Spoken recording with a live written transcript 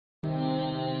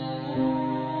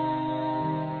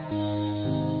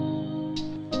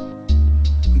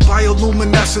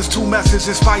bioluminescence, two messages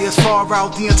inspires far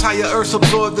out. The entire earth's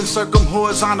absorbed in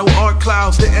circumhorizontal arc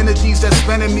clouds. The energies that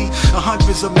spinning me are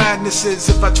hundreds of madnesses.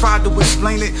 If I tried to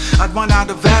explain it, I'd run out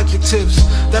of adjectives.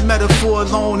 That metaphor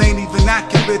alone ain't even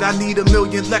accurate. I need a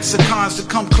million lexicons to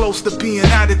come close to being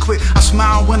adequate. I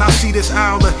smile when I see this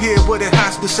owl or hear what it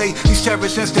has to say. These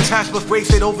cherished instants hatch with race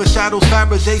that overshadows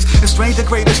Pharisees. And strange, the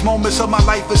greatest moments of my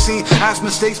life are seen as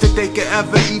mistakes that they could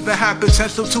ever even have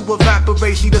potential to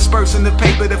evaporate. She dispersed in the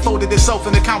paper that folded itself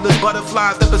into countless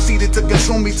butterflies that proceeded to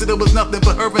consume me till there was nothing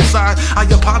but her inside. I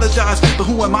apologize, but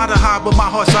who am I to hide when my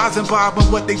heart's eyes imbibe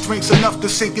when what they drink's enough to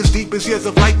sink as deep as years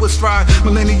of light would stride.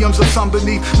 Millenniums of sun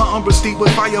beneath my umbra steep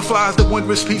with fireflies. The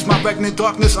wondrous peace, my regnant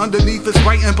darkness underneath is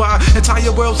brightened by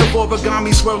entire worlds of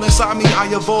origami swirl inside me. I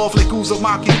evolve like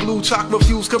Uzumaki, blue chakra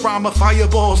fuse Karama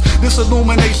fireballs. This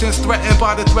illumination's threatened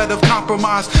by the threat of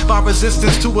compromise, by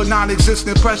resistance to a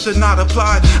non-existent pressure not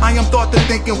applied. I am thought to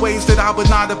think in ways that I would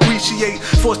not appreciate,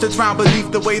 forced to drown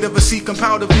beneath the weight of a sea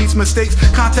compound of these mistakes.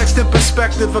 Context and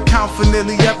perspective account for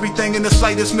nearly everything, and the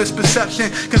slightest misperception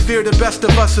can veer the best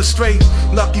of us astray.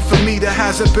 Lucky for me there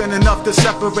hasn't been enough to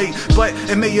separate, but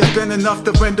it may have been enough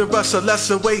to render us a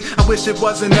lesser way. I wish it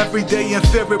wasn't every day, and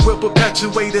fear it will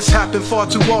perpetuate. It's happened far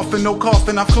too often, no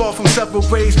coffin, I've clawed from several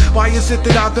graves. Why is it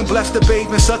that I've been blessed to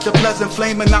bathe in such a pleasant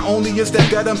flame? And not only is that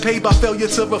debt unpaid by failure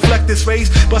to reflect this race,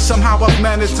 but somehow I've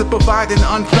managed to provide an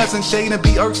unpleasant shade and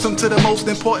be irksome to the most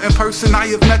important person I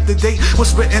have met to date.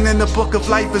 What's written in the book of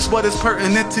life is what is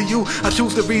pertinent to you. I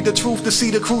choose to read the truth, to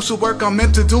see the crucial work I'm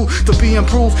meant to do, to be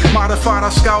improved, modified. I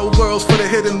scour worlds for the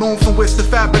hidden loom from which the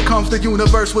fabric comes, the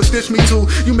universe will stitch me to.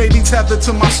 You may be tethered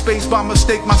to my space by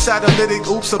mistake, my satellitic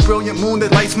oops, a brilliant moon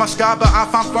that lights my sky, but I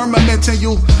find firmament in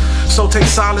you. So take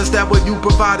solace that what you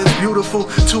provide is beautiful.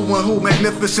 To one who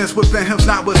magnificence within him's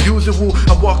not what's usual.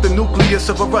 I walk the nucleus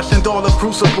of a Russian doll of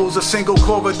crucibles, a single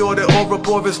corridor that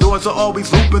Ouroboros doors are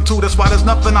always looping to. That's why there's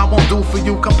nothing I won't do for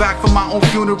you. Come back from my own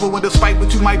funeral, and despite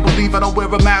what you might believe, I don't wear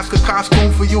a mask or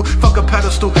costume for you. Fuck a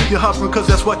pedestal, you're hovering cause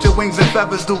that's what your wings and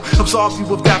feathers do. Absolve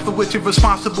you of that for which you're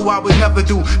responsible, I would never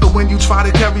do. But when you try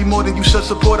to carry more than you should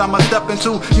support, I must step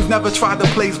into. You've never tried to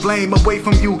place blame away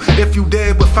from you. If you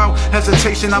did without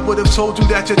hesitation, I would have told you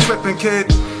that you're tripping, kid.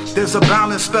 There's a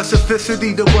balanced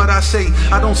specificity to what I say.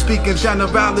 I don't speak in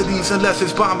generalities unless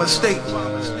it's by mistake.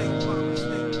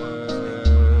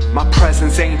 My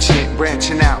presence ancient,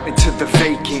 branching out into the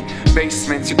vacant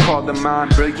basements. You call the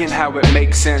mind brilliant, how it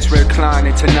makes sense. Recline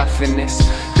into nothingness,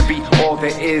 to be all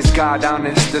there is. God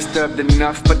honest, disturbed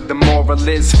enough, but the moral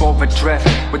is for a drift.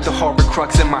 With the horror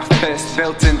crux in my fist,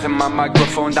 built into my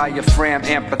microphone diaphragm.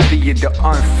 Amphitheater,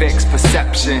 unfixed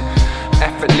perception.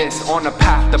 Effortless, on a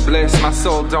path to bliss. My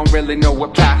soul don't really know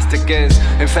what plastic is.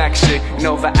 Infection, an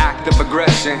overactive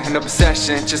aggression, an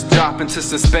obsession, just drop into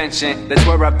suspension. That's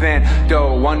where I've been,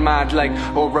 though. One mind like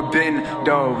or a bin,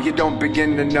 though. You don't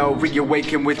begin to know,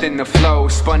 reawaken within the flow.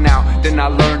 Spun out, then I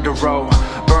learned to row.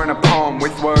 Burn a poem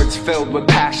with words filled with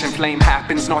passion. Flame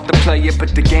happens, not the player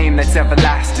but the game that's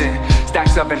everlasting.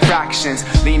 Stacks of infractions,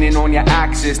 leaning on your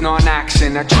axis.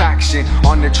 Non-action, attraction,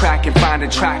 on the track and find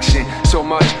attraction. So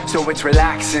much, so it's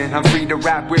relaxing. I'm free to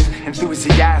rap with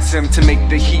enthusiasm, to make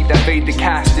the heat that fade to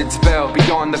cast its spell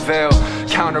beyond the veil.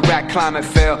 Counteract climate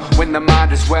fail when the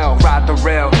mind is well. Ride the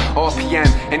rail,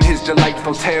 RpM in his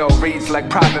delightful tale. Reads like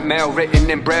private mail written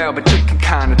in braille, but you can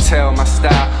kinda tell my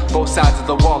style. Both sides of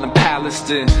the wall in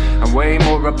Palestine. I'm way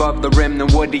more above the rim than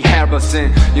Woody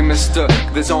Harrelson. You mistook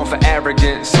the zone for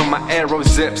arrogance, so my arrow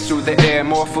zips through the air.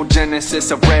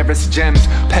 Morphogenesis of rarest gems.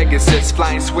 Pegasus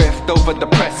flying swift over the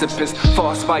precipice.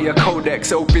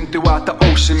 Farspirecodex open throughout the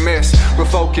ocean mist.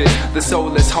 Refocus, the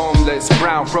soul is homeless.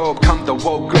 Brown robe come the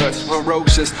woke us.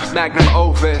 Ferocious, magnum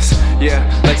opus. Yeah,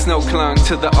 like snow clung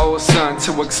to the old sun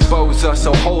to expose us.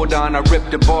 So hold on, I rip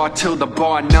the bar till the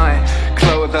bar none.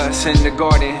 Clothe us in the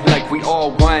garden like we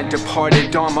all one.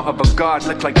 Departed dharma of a god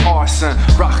look like arson.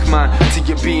 Rahman to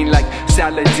your being like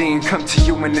Saladin. Come to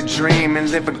you in a dream and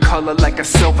live in color like a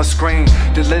silver screen.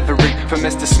 Delivery from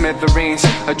Mr. Smithereens.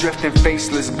 Adrift in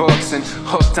faceless books and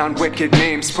hooked on wicked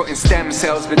names, putting stem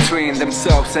cells between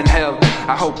themselves and hell.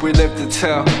 I hope we live to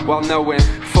tell, while knowing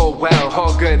full well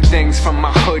all good things from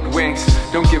my hoodwinks.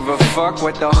 Don't give a fuck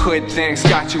what the hood thinks.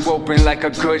 Got you open like a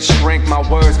good shrink. My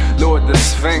words, Lord the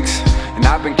Sphinx, and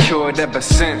I've been cured ever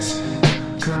since.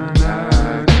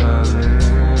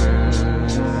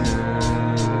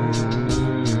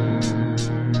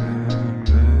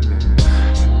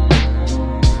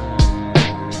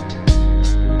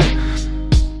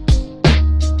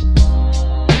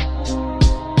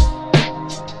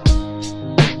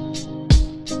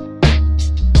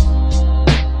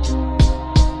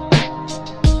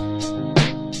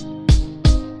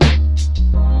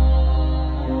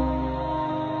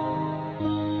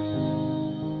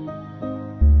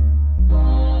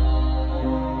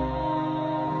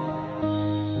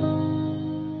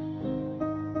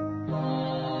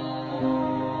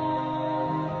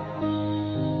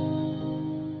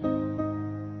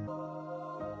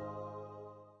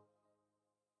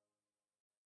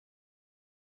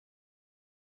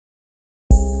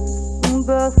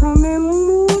 Bésame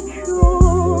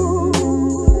mucho,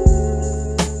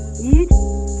 y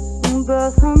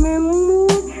bésame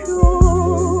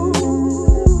mucho,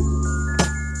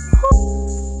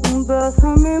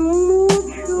 bésame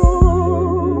mucho,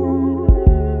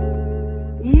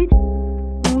 y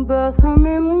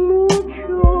bésame mucho.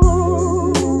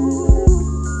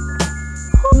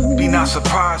 Be not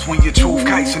surprised when your truth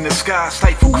kites in the sky,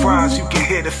 stifle cries. You can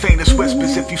hear the faintest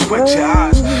whispers if you squint your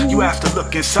eyes. You ask to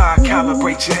look inside,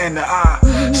 calibrate your inner eye.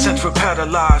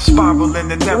 Centripetalized,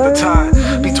 spiraling and never tied.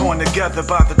 Be torn together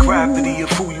by the gravity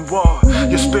of who you are.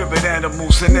 Your spirit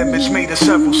animals, an image made of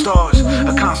several stars.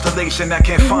 A constellation that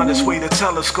can't find its way to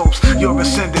telescopes. Your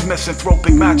ascended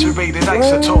misanthropic maturated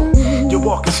isotope. Your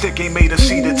walking stick ain't made of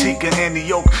cedar, teak, and any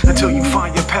yoke. Until you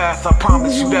find your path, I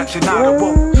promise you that you're not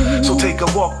awoke. So take a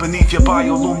walk beneath your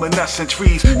bioluminescent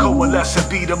trees. Coalesce and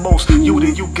be the most you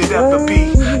that you could ever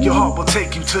be. Your heart will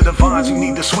take you to the vines you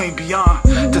need to swing beyond.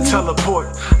 To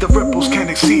teleport, the ripples can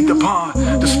exceed the pond.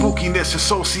 The spookiness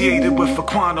associated with a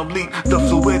quantum leap. The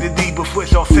fluidity with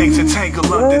which all things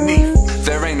entangle underneath.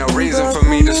 There ain't no reason for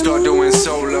me to start doing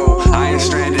solo. I ain't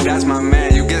stranded as my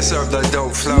man, you get served the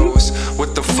dope flows.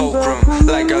 With the fulcrum,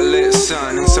 like a lit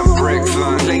sun and some brick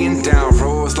flung. Laying down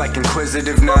rules like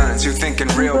inquisitive nuns. You thinking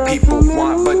real people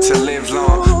want but to live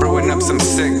long. Brewing up some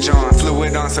sick John,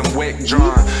 fluid on some wick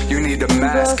drawn. You need a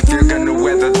mask if you're gonna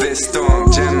weather this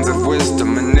storm. Gems of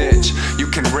wisdom, an itch you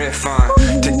can riff on.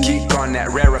 To geek on that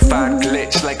rarefied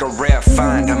glitch like a rare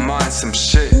find. I'm on some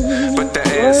shit, but the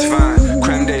air's fine.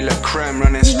 Creme de la creme,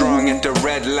 running strong at the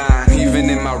red line. Even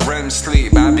in my REM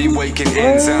sleep, I be waking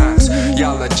enzymes.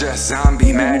 Y'all are just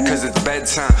zombie mad cause it's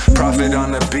bedtime. Profit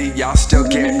on the beat, y'all still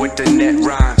get with the net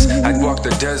rhymes. I'd walk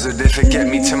the desert if it get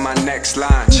me to my next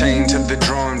line. Chained to the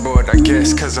drawing board, I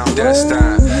guess cause I'm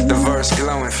destined. The verse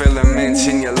glowing, filaments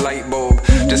in your light bulb.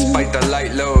 Despite the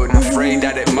light load, I'm afraid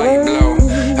that it might blow.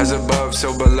 As above,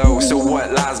 so below, so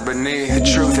what lies beneath? The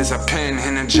truth is a pin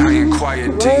in a giant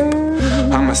quiet deep.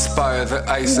 I'm aspire the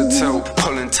isotope,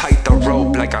 pulling tight the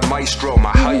rope like a maestro.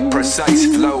 My height, precise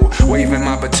flow, waving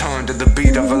my baton to the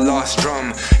beat of a lost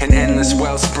drum. An endless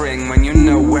wellspring when you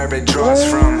know where it draws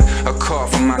from. A call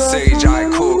from my sage eye,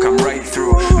 cool, come right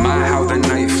through. My how the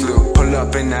night flew, pull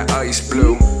up in that ice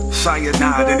blue.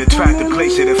 Cyanide, an attractive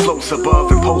glacier that floats above,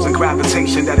 imposing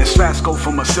gravitation that is Strasco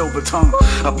from a silver tongue.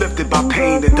 Uplifted by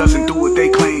pain that doesn't do what they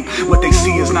claim. What they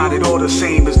see is not at all the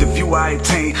same as the view I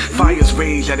obtain. Fires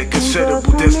rage at a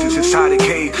considerable distance inside a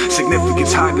cave.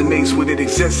 Significance hibernates when it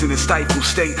exists in a stifled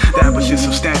state. That which is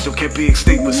substantial can be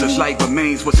extinguished, such light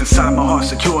remains. What's inside my heart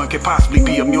secure and can possibly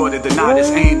be immured to deny its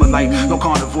aim. But like no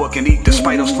carnivore can eat,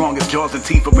 despite our strongest jaws and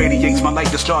teeth, irradiates my light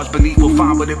discharge beneath. Will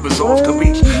find what it resolves to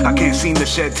reach. I can't seem to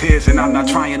shed tears and I'm not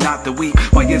trying not to weep.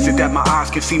 Why is it that my eyes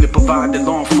can seem to provide the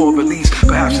long for release?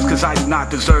 Perhaps it's cause I do not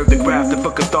deserve the graft of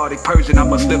a cathartic purging. I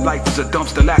must live life as a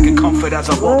dumpster, lacking comfort as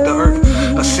I walk the earth.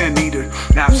 A sin eater,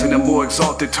 absent a more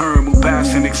exalted term, who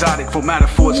bask in exotic for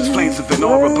metaphors as flames of an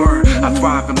aura burn. I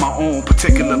thrive in my own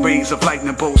particular rays of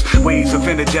lightning bolts, waves of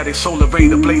energetic solar ray,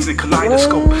 the blazing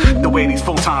kaleidoscope. The way these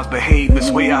photons behave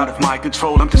is way out of my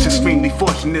control. I'm just extremely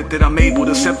fortunate that I'm able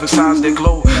to synthesize their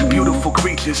glow. Beautiful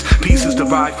creatures, pieces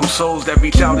derived from souls that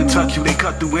reach out and touch you. They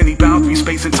cut through any boundary,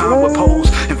 space and time with poles.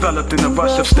 Enveloped in a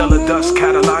rush of stellar dust,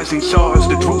 catalyzing shards.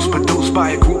 The truths produced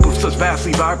by a group of such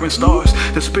vastly vibrant stars.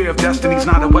 The spear of destiny's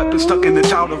not a weapon stuck in the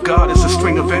child of God. It's a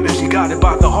string of energy guided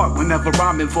by the heart whenever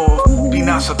I'm involved. Be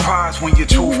not surprised when your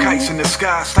truth kites in the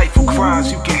sky, stifle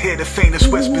cries. You can hear the faintest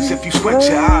whispers if you squint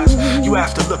your eyes. You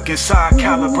ask to look inside,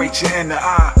 calibrate your inner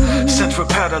eye.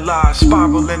 Centripetalized,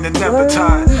 spiraling and never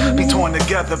tied. Be torn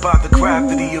together by the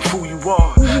gravity of who you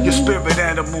are. Your spirit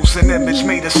animals, an image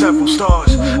made of several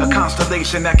stars. A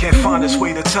constellation that can't find its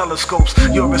way to telescopes.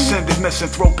 Your ascended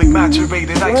misanthropic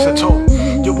maturated isotope.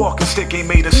 Your walking stick ain't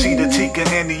made of cedar, teak, and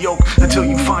any yoke. Until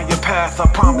you find your path, I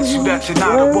promise you that you're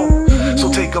not awoke. So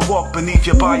take a walk beneath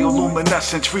your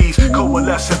bioluminescent trees.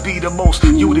 Coalesce and be the most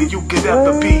you that you could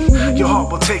ever be. Your heart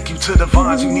will take you to the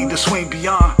vines you need to swing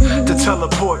beyond. To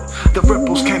teleport, the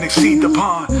ripples can exceed the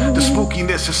pond. The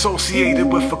spookiness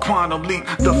associated with a quantum leap.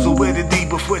 The fluidity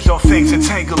with which all things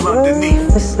entangle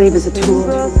underneath. The slave is a tool.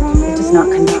 It does not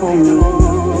control me.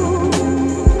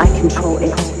 I control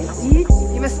it.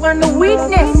 You must learn the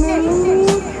weakness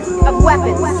of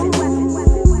weapons.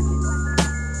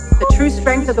 The true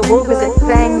strength of the wolf is its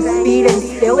fangs, speed, and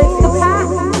skill. It's the path.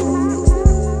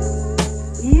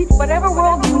 Whatever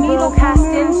world you needle cast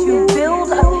into,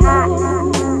 build a path.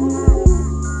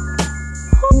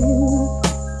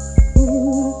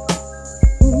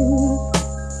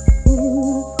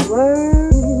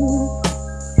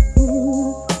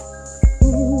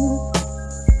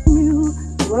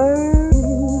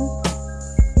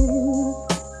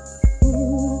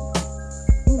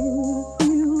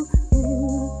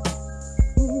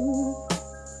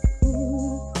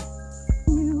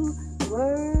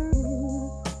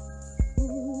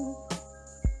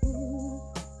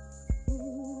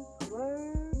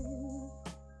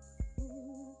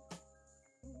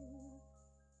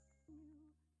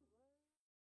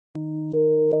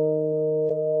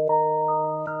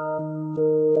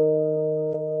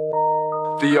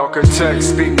 The architect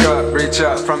speak up, reach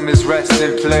up from his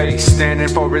resting place, standing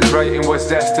for his right and what's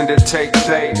destined to take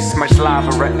place. Much lava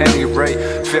at any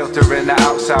rate, filtering the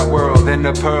outside world, and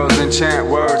the pearls enchant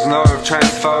words. Nerve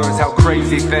transfers how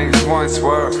crazy things once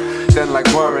were, then like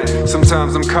worrying.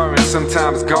 Sometimes I'm current,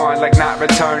 sometimes gone, like not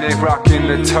returning. Rocking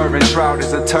the turban, shroud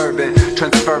as a turban,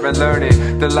 transferring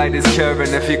learning. The light is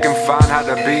curing if you can find how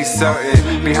to be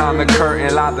certain. Behind the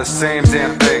curtain lie the same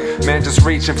damn thing. Man just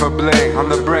reaching for bling, on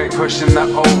the brink pushing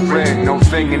the old ring. No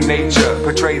thing in nature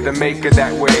portray the maker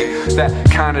that way. That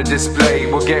kind of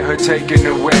display will get her taken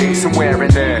away. Somewhere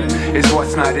in there is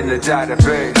what's not in the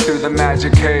database. Through the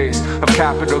magic haze of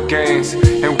capital gains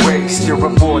and waste, you're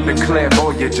aboard the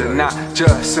clairvoyager, not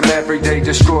just some everyday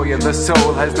destroyer. The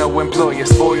soul has no employer,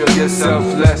 spoil yourself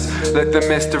less. Let the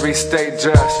mystery stay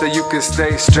just so you can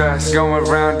stay stressed. Going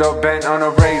around all bent on a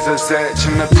razor's edge.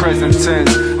 In the present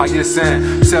tense, I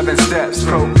ascend 7 steps,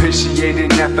 propitiating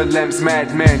Nephilim's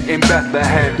madmen in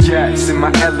Bethlehem. Yes, in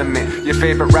my element, your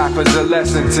favorite rapper's a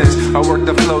lesson tense. I work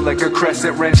the flow like a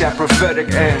crescent wrench at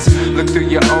prophetic ends. Look through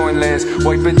your own lens,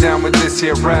 wipe it down with this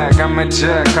here rag. I'm a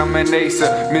jack, I'm an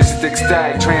acer, mystic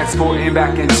stag, transporting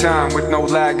back in time with no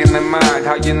lag in the mind.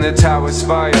 High in the tower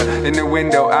spire, in the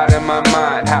window, out of my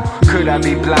mind. How could I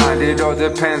be blind? It all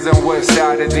depends on what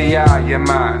side of the eye you're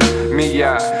mine. Me,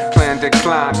 I plan to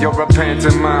climb, you're a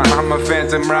pantomime. I'm a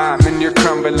phantom rhyme in your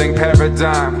crumbling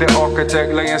paradigm. The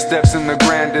architect laying steps in the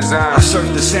grand design. I surf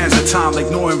the sands of time like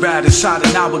Norrin Rad inside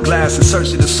an hourglass, in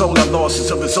search of the soul I lost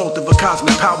as a result of a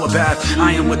cosmic power bath.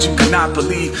 I am what you cannot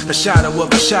believe, the shadow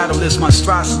of a shadowless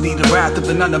monstrosity. The wrath of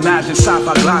an unimagined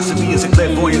sci-fi glossary is a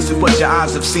clairvoyance of what your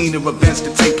eyes have seen, or events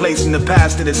that take place in the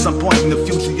past, that at some point in the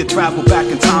future you travel back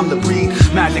in time to breathe.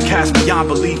 Magic cast beyond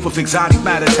belief with exotic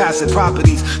matter tacit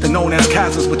properties. They're known as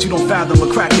castles, but you don't fathom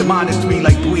or crack your mind in 3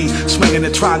 like Bui. Swinging a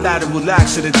trilateral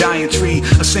axe at a giant tree.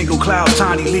 A single cloud,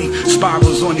 tiny leaf,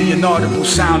 spirals on the inaudible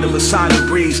sound of a silent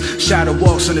breeze. Shadow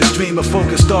walks on a stream of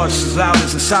focused thoughts as loud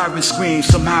as a siren scream.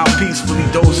 Somehow peacefully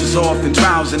dozes off and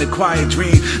drowns in a quiet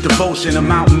dream. Devotion, a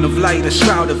mountain of light, a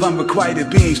shroud of unrequited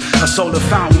beams. A solar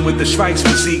fountain with the stripes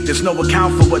physique. There's no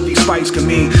account for what these spikes can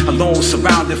mean. Alone,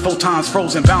 surrounded, photons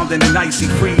frozen, bound in an icy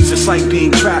freeze. It's like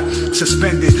being trapped,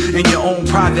 suspended in your own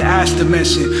private ash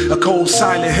dimension. A cold,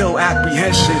 silent hill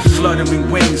apprehension. Fluttering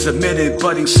wings, emitted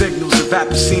budding signals of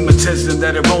aposematism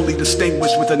that are only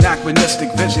distinguished with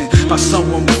anachronistic vision by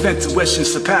someone with intuition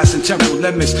surpassing temporal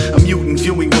limits. A mutant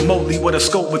viewing remotely with a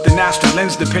scope with an astral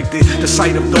lens depicted. The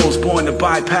sight of those born to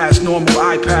bypass normal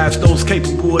eye paths, those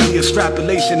capable of the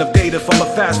extrapolation of data from a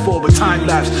fast forward time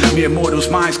lapse. Mere mortals'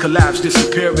 minds collapse,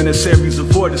 disappear in a series of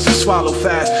vortices, swallow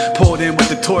fast, pulled in with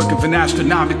the torque of an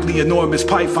astronomically enormous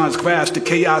python's grasp. The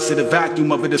chaos of the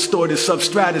vacuum of a distorted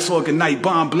substratus orgonite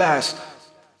bomb blast.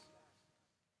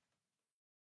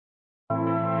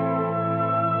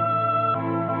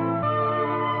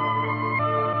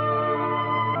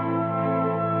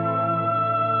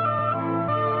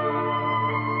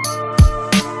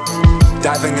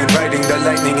 Diving and writing, the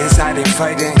lightning inside and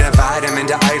fighting. Divide them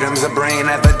into items, a brain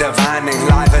ever divining.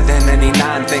 Liver than any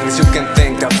 9 things you can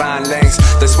think. Divine links,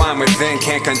 the swine within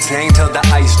can't contain till the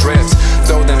ice drifts.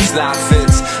 Throw them slide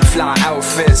fits, fly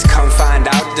outfits. Come find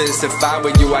out this, if I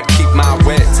were you I'd keep my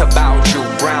wits about you.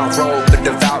 Brown robe, a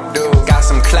devout dude. Got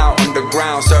some clout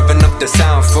underground, serving up the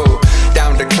sound food.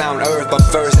 Down to clown earth, but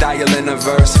first dial in a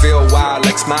verse. Feel wild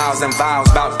like smiles and vows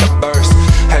about to burst.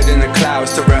 Head in the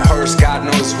clouds to rehearse God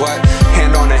knows what.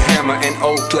 Hand on a hammer and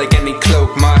oak like any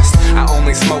cloak must. I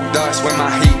only smoke dust when my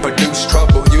heat produce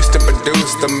trouble. Used to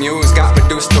produce the muse, got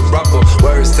reduced to rubble.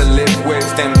 Words to live with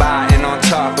and by and on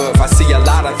top of. I see a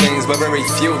lot of things but very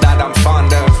few that I'm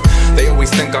fond of. They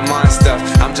always think I'm on stuff,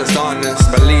 I'm just honest.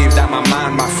 Believe that my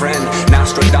mind, my friend,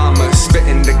 Nostradamus.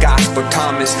 Spitting the gospel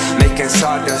Thomas, making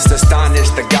sawdust.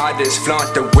 Astonish the goddess,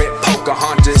 flaunt the whip,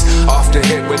 Pocahontas. Off the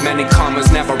hit with many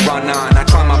commas, never run on. I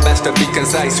try my best to be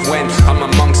concise when I'm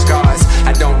amongst scars.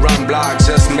 I don't run blogs,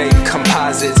 just make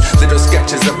composites. Little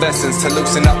sketches of essence to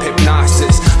loosen up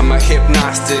hypnosis. I'm a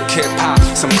hypnostic, hip-hop,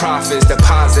 some prophets.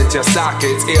 Deposit your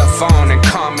sockets, earphone and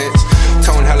comments.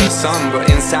 Tone hella somber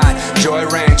inside, joy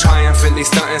rain. Triumphantly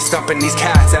stunting, stumping these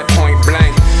cats at point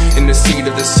blank. In the seat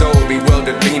of the soul,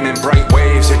 bewildered, beaming bright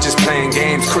waves. You're just playing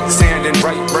games, quicksand and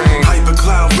bright brain. Hyper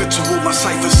cloud ritual, my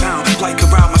cipher sound like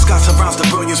around my sky surrounds the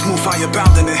brilliance. Move fire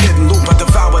bound in a hidden loop. I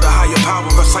devour the higher power,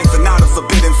 a siphon out of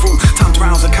forbidden fruit. Time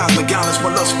drowns in cosmic gallons,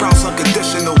 when love sprouts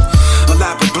unconditional.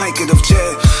 Elaborate blanket of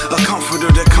jet, a comforter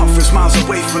that comforts miles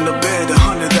away from the bed. A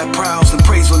hunter that prowls and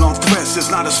preys when on threats. It's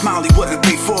not a smile he wouldn't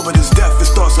pay for, but his death. His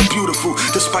thoughts are beautiful,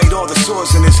 despite all the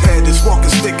swords in his head. His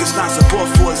walking stick is not support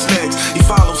for his legs. He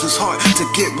follows his heart to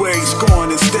forget where he's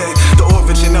going instead. The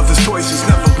origin of his choices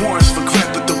never warrants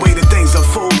regret, but the way that things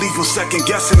unfold leave him second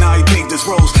guessing how he paved his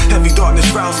roads. Heavy darkness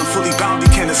shrouds him, fully bound, he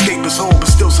can't escape his hole,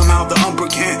 but still somehow the umbra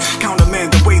can't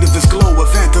countermand the weight of his glow.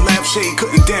 Event the lampshade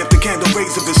couldn't damp the candle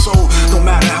rays of his soul. No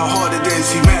matter how hard it is,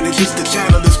 he manages to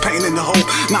channel his pain in the hope,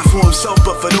 not for himself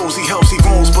but for those he helps. He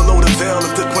roams below the veil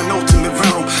of the quinultimate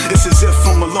realm. It's as if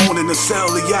from alone in a cell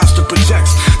the astral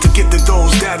projects to get to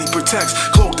those that he protects,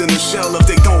 cloaked in a shell if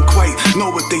they don't quite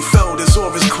know what they felt. His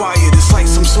aura's quiet, it's like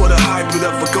some sort of hybrid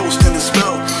of a ghost and a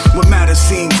spell. When matter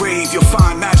seem grave, you'll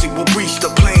find magic will breach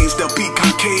the plains. They'll be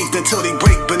concaved until they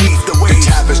break beneath the waves.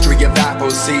 The tapestry of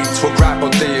apple seeds will grapple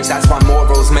thieves. That's why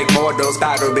morals make mortals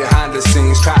battle behind the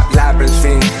scenes. Trap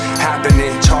labyrinthine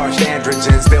happening, charged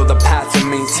androgens build a path to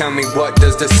me. Tell me, what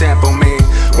does the sample mean?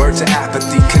 Words of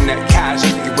apathy connect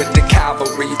casually with the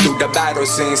cavalry through the battle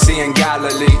scene. Seeing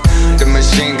Galilee, the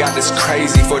machine got us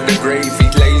crazy for the gravy.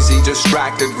 Lazy,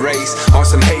 distracted race on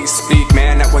some hate speak.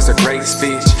 Man, that was a great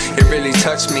speech. It really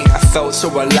touched me. I felt so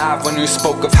alive when you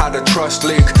spoke of how the trust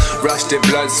leak. Rusted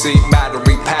blood seep,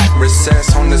 battery pack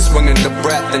recess on the swing of the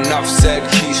breath. Enough said,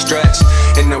 key stretched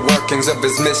in the workings of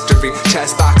his mystery.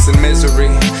 Chest box and misery,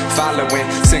 following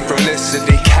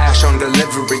synchronicity. Cash on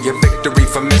delivery, a victory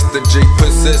for Mr. G.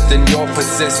 Persist in your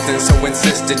persistence, so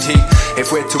insisted he.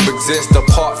 If we're to exist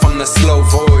apart from the slow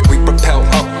void, we propel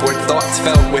upward, thoughts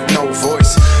felt with no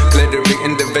voice. Glittery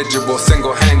individual,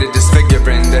 single-handed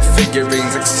disfiguring their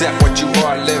figurines. Accept what you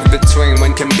are, live between.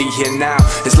 When can be here now,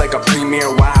 it's like a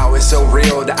premiere. Wow, it's so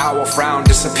real, the owl frown,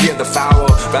 disappear the foul.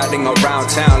 Riding around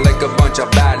town like a bunch of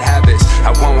bad habits.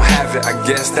 I won't have it, I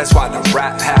guess that's why the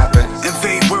rap happened.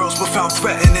 Invade worlds without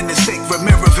threatening the sacred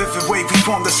mirror. Vivid wave, we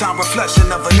form the sound reflection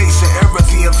of a nascent era.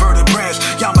 The inverted branch,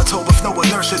 Yamato with no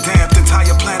inertia damped.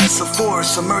 Entire planets of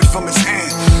forest emerge from his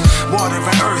hand. Water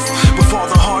and earth, with all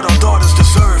the heart our daughters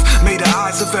deserve. May the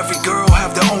eyes of every girl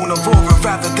have their own aurora,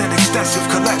 rather than extensive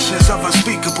collections of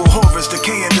unspeakable horrors.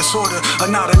 Decay and disorder are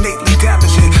not innately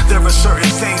damaging. There are certain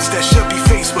things that should be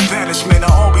faced with banishment.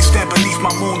 I always stand beneath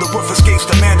my moon, the wolf escapes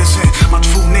the madison. My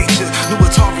true nature, new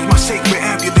Atari, my sacred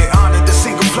amulet. Honor the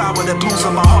single flower that blooms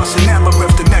on my heart's enamel.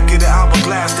 The neck of the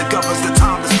hourglass that governs the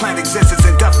time this planet exists is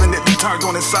indefinitely turned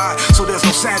on its side, so there's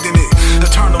no sand in it.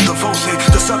 Eternal devotion,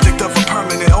 the subject of a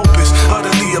permanent opus,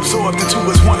 utterly absorbed into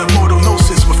his one immortal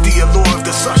gnosis. With the allure of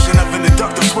the suction of an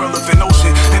inductive swirl of an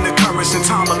ocean, and the currents in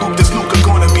time, a loop that's nunca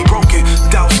gonna be broken.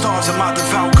 Doubt stars in my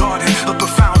devout garden, a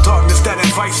profound darkness that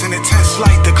invites an intense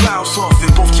light. The clouds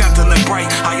soften, both gentle and bright.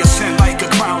 I ascend like a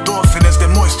crowned orphan as the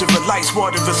moisture lights,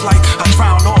 water is light. I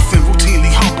drown often,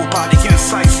 routinely humbled by the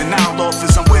insights and now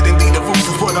office. I'm wittingly the roots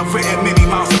of what I've written many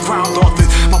miles of ground often.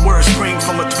 My words spring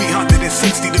from a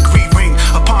 360-degree ring,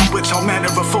 upon which all manner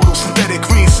of photosynthetic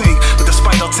green sing. But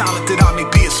despite how talented I may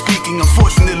be at speaking,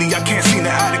 unfortunately I can't seem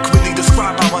to adequately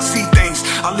describe how I see things.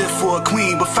 I live for a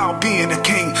queen without being a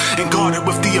king, and guarded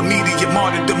with the immediate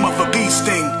martyrdom of a bee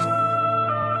sting.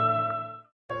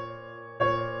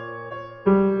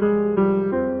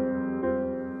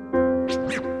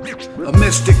 A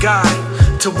mystic eye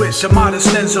to which a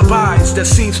modest lens of eyes that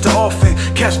seems to often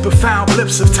catch profound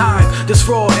blips of time. This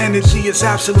raw energy is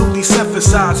absolutely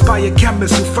synthesized by a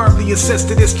chemist who firmly insists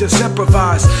that it's just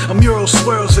improvised. A mural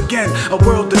swirls again, a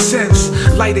world descends,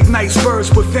 light ignites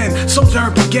birds within,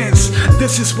 sojourn begins.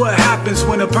 This is what happens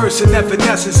when a person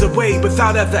evanesces away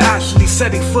without ever actually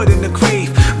setting foot in the grave.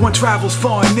 One travels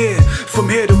far and near, from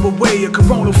here to away. A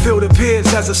coronal field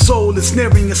appears as a soul is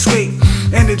nearing escape.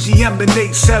 Energy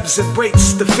emanates, ebbs and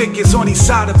breaks. The figures on each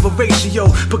side of a ratio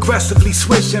progressively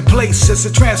switch in place as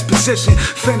a transposition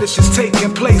finishes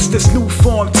taking place. This new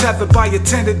form tethered by a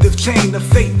tentative chain of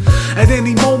fate. At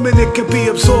any moment it can be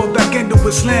absorbed back into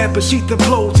its land, but sheath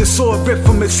implodes, its sword ripped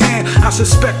from its hand. I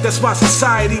suspect that's why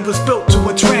society was built to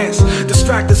entrance,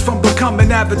 distract us from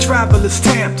becoming avid travelers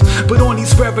tamped. But on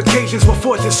these rare occasions where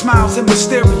fortune smiles in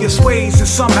mysterious ways, and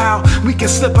somehow we can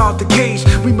slip out the cage,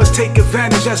 we must take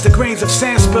advantage as the grains of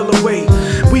sand spill away.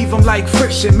 Weave them like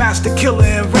friction, master killer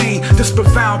in rain. This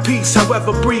profound peace,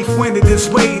 however brief when it is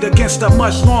weighed against our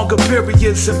much longer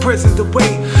periods imprisoned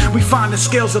away. We find the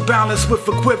scales are balanced with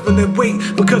equivalent weight,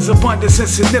 because abundance and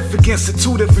significance are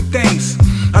two different things.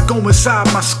 I go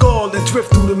inside my skull and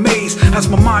drift through the maze as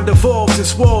my mind evolves,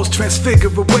 its walls transfigure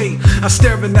away. I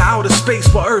stare into outer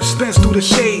space while Earth spins through the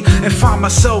shade, and find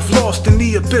myself lost in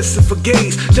the abyss of a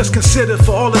gaze. Just consider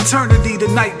for all eternity the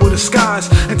night with the skies,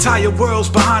 entire worlds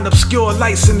behind obscure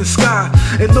lights in the sky.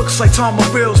 It looks like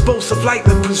Tarmaril's boats of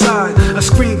lightning preside, a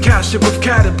screen capture of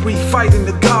Caterpie fighting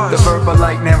the gods. The verbal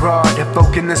lightning rod,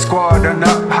 evoking the squadron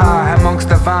up high amongst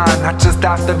the vine, not just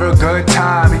after a good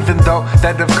time, even though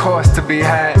that of course to be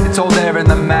had. that. It's all there in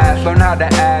the math. Learn how to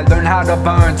add, learn how to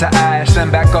burn to ash,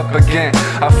 then back up again.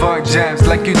 I fuck gems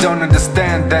like you don't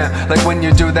understand them. Like when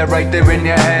you do that right there in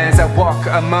your hands. I walk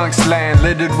amongst land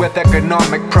littered with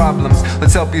economic problems.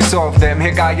 Let's help you solve them.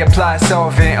 Here guy, apply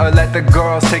solvent, or let the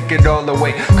girls take it all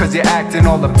away. Cause you're acting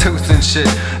all obtuse and shit.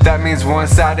 That means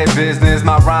one-sided business.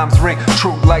 My rhymes ring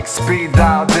true like speed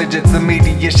dial digits. The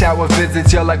media shower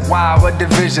visits. You're like, wow, a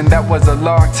division, that was a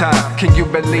long time. Can you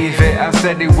believe it? I'm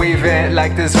steady weaving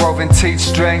like this woven teeth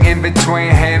string in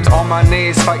between hymns. On my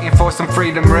knees fighting for some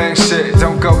freedom ring shit.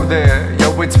 Don't go there,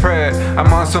 yo, it's prayer.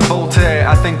 I'm on some Voltaire.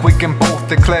 I think we can both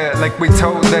declare like we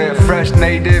told there. Fresh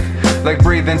native, like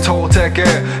breathing Toltec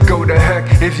air. Go to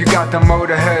heck if you got the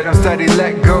motorhead. I'm steady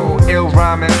let go, ill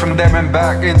rhyming from there and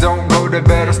back. And don't go to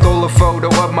bed. I stole a photo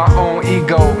of my own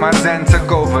ego. My zen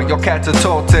took over. Your cat's a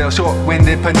tall tale,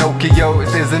 short-winded Pinocchio.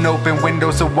 There's an open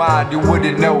window so wide you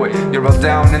wouldn't know it. You're all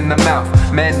down in the mouth,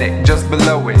 manic just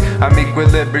below it. I'm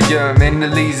equilibrium in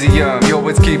Elysium. Yo,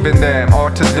 it's keeping them R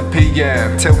to the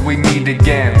PM till we meet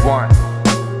again. One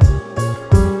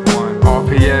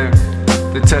RpM,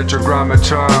 the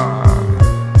tetragrammaton,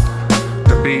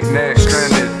 the beat next,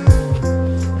 stranded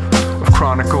of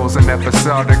chronicles and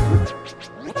episodic.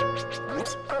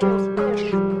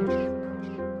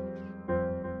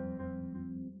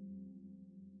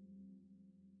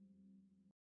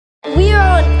 We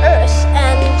are on Earth,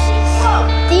 and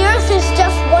the Earth is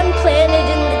just one planet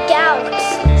in the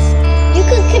galaxies. You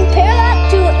could compare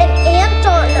that to an ant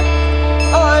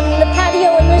on the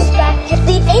patio in this backyard.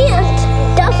 The ant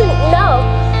doesn't know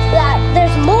that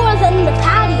there's more than the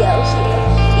patio here.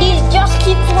 He just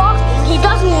keeps walking. He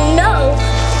doesn't know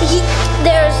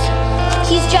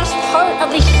he's just part of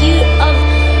of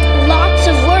lots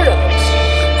of worlds,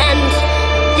 and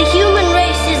the human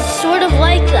race is sort of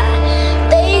like that.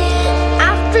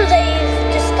 After they've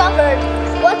discovered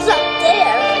what's up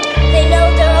there, they know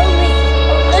they're only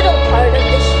a little part of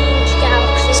this huge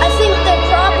galaxy. I think there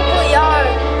probably are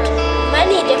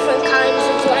many different kinds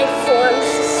of life forms,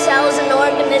 cells and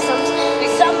organisms.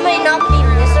 Some may not be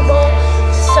visible,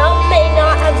 some may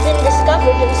not have been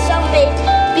discovered, and some may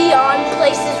be on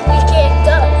places we can't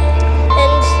go.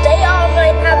 And they all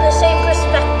might have the same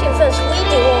perspective as we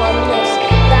do on this,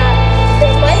 that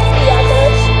there might be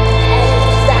others, and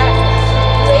that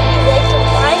maybe they can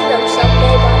find them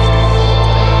someday, but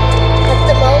at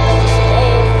the moment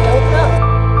they don't know.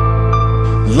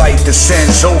 Light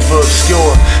descends over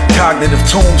obscure cognitive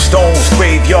tombstones,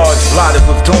 graveyards blotted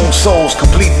with doomed souls,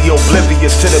 completely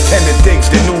oblivious to the pen that digs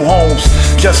their new homes.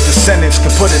 Just descendants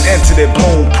can put an end to their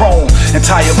bloom prone.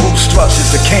 Entire root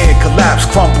structures decay and collapse,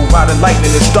 crumble while the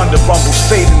lightning as thunder rumbles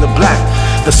fade into black.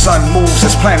 The sun moves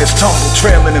as planets tumble,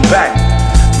 trailing and back.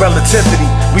 Relativity,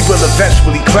 we will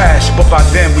eventually crash, but by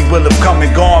then we will have come and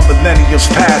gone, millennials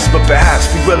past. But perhaps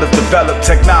we will have developed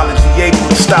technology able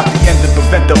to stop the end and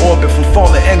prevent the orbit from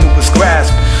falling into its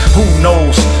grasp. Who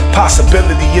knows?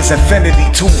 Possibility is infinity,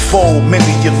 twofold.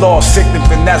 Many are lost,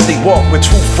 significant as they walk with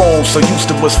true phones. So used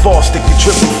to what's false, they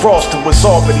contribute frost to what's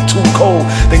already too cold.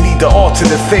 They need to alter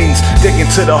the phase, dig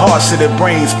into the hearts of their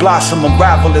brains, blossom,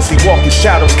 unravel as they walk in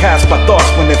shadows cast by thoughts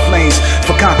when they're flames.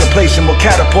 For contemplation will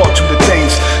catapult you to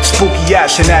things. Spooky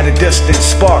action at a distance,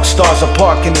 spark stars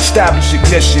apart can establish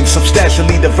ignition,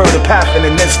 substantially divert a path in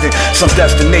an instant. Some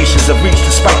destinations have reached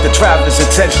despite the traveler's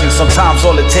intention. Sometimes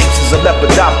all it takes is a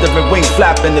lepidopter and wing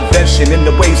flap intervention. In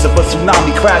the waves of a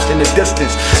tsunami crash in the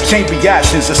distance, chain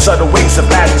reactions are subtle ways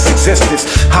of madness existence,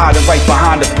 hiding right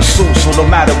behind the pursuit. So no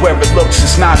matter where it looks,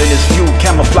 it's not in its view,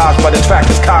 camouflaged by the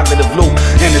tracker's cognitive loop.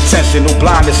 Inattentional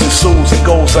blindness ensues, it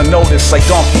goes unnoticed like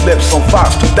Donkey Lips on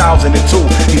Fox 2002.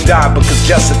 He died because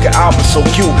Jessica Alba so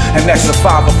cute, and that's a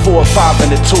 5, a 4, a 5,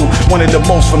 and a 2. One of the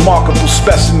most remarkable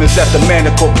specimens that the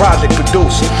Manical Project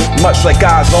produced. Much like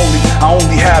eyes only, I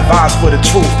only have eyes for the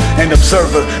truth. An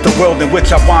observer, the world in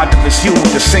which I wander is huge.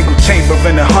 A single chamber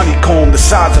in a honeycomb the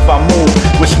size of our moon.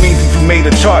 Which means if you made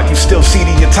a chart, you still see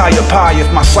the entire pie. If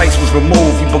my sights was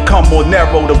removed, you become more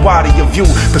narrow, the wider your view.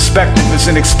 Perspective is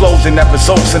an explosion that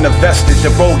results in a vestige.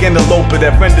 A rogue interloper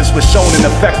that renders what's shown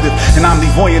ineffective. An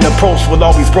omnivoyant approach will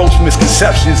always broach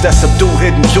misconceptions that subdue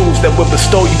hidden jewels that will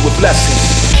bestow you with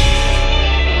blessings.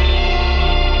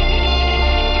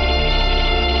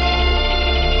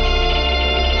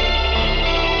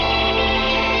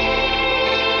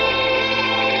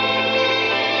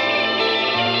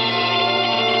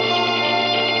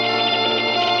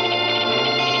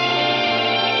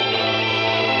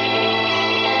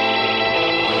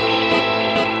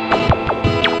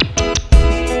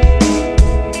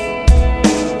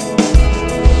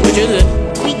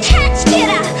 We catch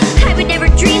Geddes! I would never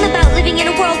dream about living in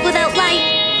a world without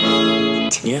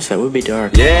light. Yeah. Yes, that would be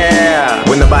dark. Yeah!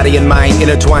 When the body and mind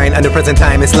intertwine under present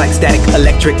time, it's like static,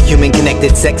 electric, human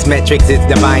connected, sex metrics, it's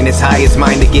divine, it's high, it's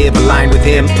mine to give, aligned with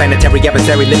him, planetary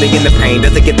adversary living in the pain,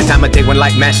 doesn't get the time of day when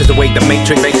life mashes away the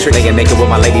matrix, laying naked with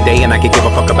my lady day, and I could give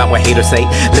a fuck about what haters say,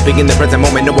 living in the present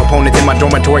moment, no opponents in my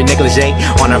dormitory negligee,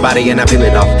 on her body and I peel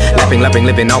it off, laughing, loving,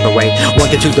 living all the way, one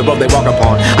can choose the road they walk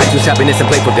upon, I choose happiness and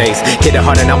playful days, get it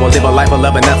hard and I will live a life of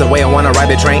love, and that's the way I wanna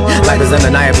ride the train, life is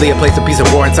undeniably a place of peace and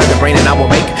war inside the brain, and I will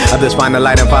make others find the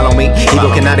light and follow me. Evil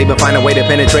cannot even find a way to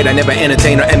penetrate. I never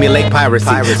entertain or emulate piracy.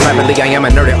 Privately, I am a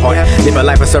nerd at heart. Live a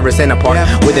life of service and apart.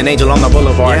 With an angel on the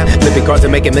boulevard. Flipping cards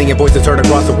and making million voices heard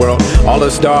across the world. All a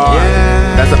star.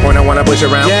 That's the point I wanna push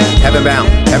around. Heaven bound.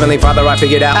 Heavenly Father, I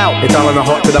figured out. It's all in the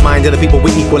heart to the mind of the people.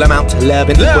 We equal amount. Love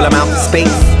and equal amount.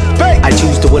 Space. I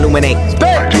choose to illuminate.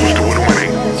 Space.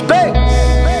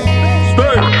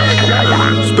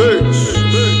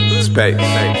 Space. Space.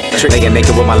 Laying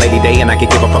naked with my lady day, and I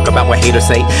could give a fuck about what haters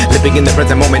say. Living in the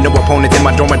present moment, no opponents in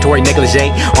my dormitory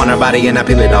negligee. On her body and I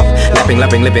peel it off, laughing,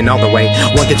 loving, living all the way.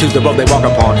 One can choose the road they walk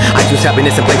upon. I choose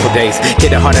happiness and playful days.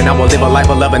 Get it hard and I will live a life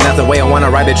of love, and that's the way I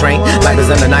wanna ride the train. Life is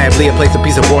undeniably a place of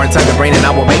peace and war inside the brain, and I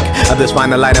will make others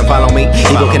find the light and follow me.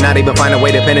 Evil cannot even find a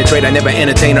way to penetrate. I never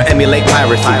entertain or emulate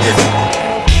piracy.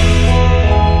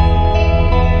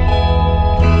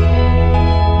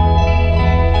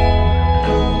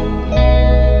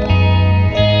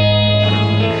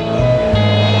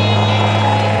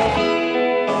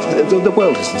 The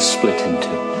world isn't split into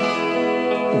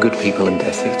good people and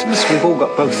Death Eaters. We've all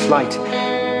got both light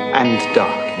and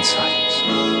dark inside us.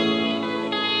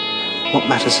 What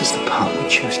matters is the part we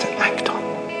choose to act on.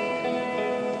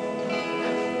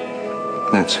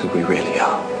 That's who we really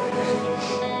are.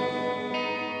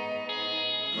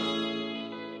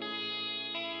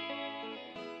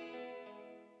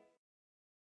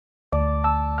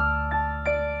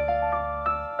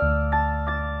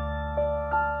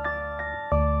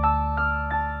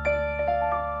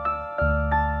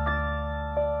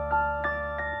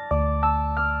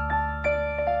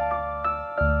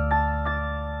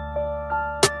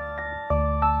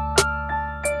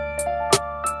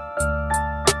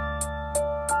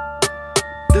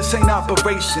 This ain't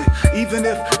operation. Even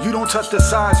if you don't touch the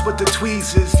sides with the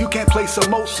tweezers, you can't place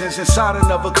emotions inside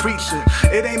another creature.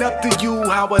 It ain't up to you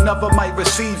how another might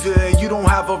receive it, and you don't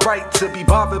have a right to be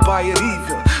bothered by it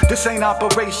either. This ain't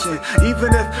operation.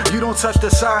 Even if you don't touch the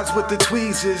sides with the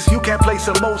tweezers, you can't place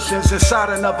emotions inside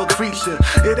another creature.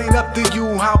 It ain't up to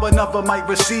you how another might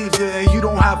receive it, and you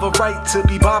don't have a right to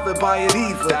be bothered by it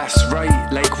either. That's right,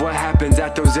 like what happens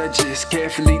at those edges,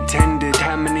 carefully tended.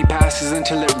 How many passes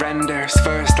until it renders?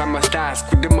 First I must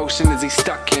ask, what emotion is he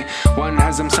stuck in? One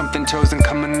has him something chosen,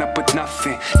 coming up with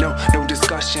nothing. No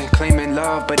discussion, claiming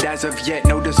love, but as of yet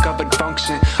no discovered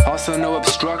function. Also no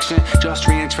obstruction, just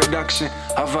reintroduction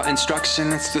of our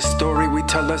instruction. It's the story we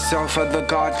tell ourselves of the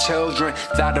God children.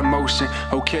 That emotion,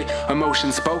 okay,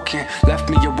 emotion spoken, left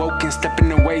me awoken,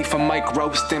 stepping away from mic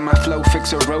roasting. My flow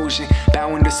fix erosion,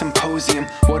 bowing to symposium.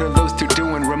 What are those two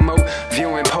doing? Remote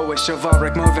viewing, poet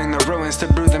chivalric, moving the ruins to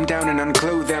brew them down and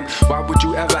unglue them. Why would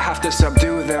you ever have to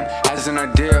subdue them? As an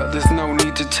ideal, there's no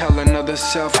need to tell another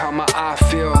self how my I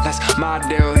feel. That's my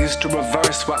deal, used to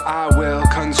reverse what I will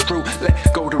construe.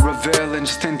 Let go to reveal and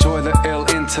just enjoy the ill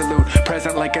interlude.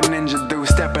 Present like a ninja do,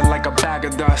 stepping like a bag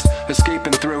of dust,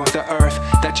 escaping through the earth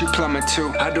that you plummet to.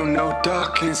 I don't know,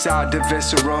 duck inside the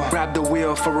visceral. Grab the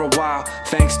wheel for a while,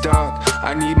 thanks dog,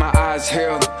 I need my eyes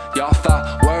healed. Y'all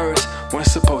thought words weren't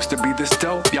supposed to be this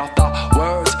dope. Y'all thought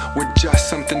words were just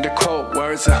something to quote.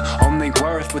 Words are only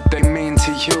worth what they mean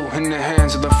to you. In the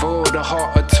hands of the fool, the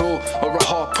heart a tool, or a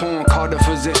harpoon called a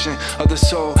physician of the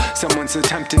soul. Someone's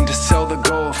attempting to sell the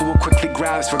gold for what quickly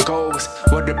grabs for goals.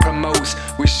 What it promotes,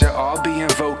 we should all be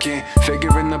invoking.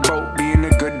 Figuring the boat, being a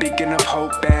good beacon of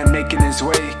hope, and making his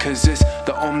way, cause it's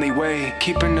the only way.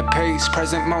 Keeping the pace,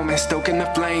 present moment, stoking the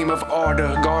flame of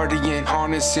order. Guardian,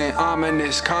 harnessing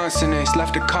ominous consonants,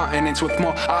 left the continents with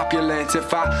more opulence.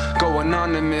 If I go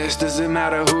anonymous, does it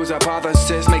matter whose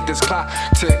hypothesis? Make this clock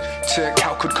tick, tick.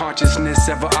 How could consciousness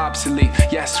ever obsolete?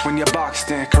 Yes, when you're boxed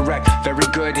in, correct, very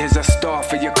good. Here's a star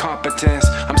for your competence.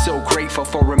 I'm so grateful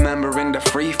for remembering the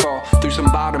free fall through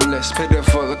some bottomless,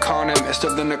 pitiful economist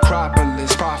of the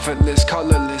necropolis, profitless,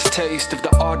 colorless taste of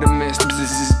the Artemis.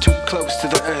 This is too close to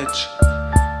the edge.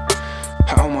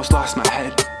 I almost lost my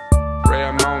head.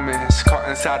 Rare moments caught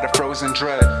inside the frozen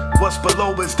dread. What's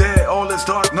below is dead, all is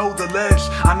dark, know the ledge.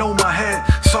 I know my head,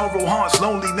 sorrow haunts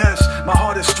loneliness. My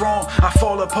heart is strong, I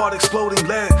fall apart exploding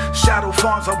lead. Shadow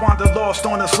farms, I wander lost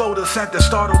on a slow descent. That's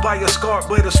startled by a scarp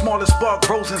where the smallest spark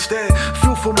grows instead.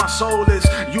 Fuel for my soul is,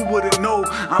 you wouldn't know.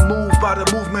 I'm moved by the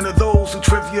movement of those who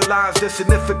trivialize their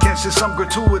significance in some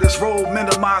gratuitous role,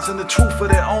 minimizing the truth of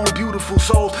their own beautiful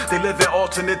souls. They live in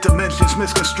alternate dimensions,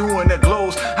 misconstruing their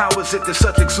glows. How is it that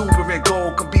such exuberant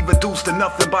gold can be reduced to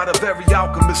nothing by the very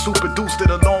alchemist who produced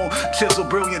it alone? Chisel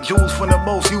brilliant jewels from the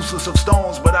most useless of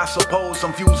stones. But I suppose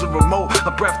some views are remote.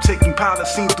 A breathtaking pilot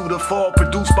seen through the fog,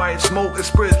 produced by its smoke. Its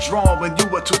spirits drawn when you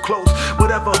are too close.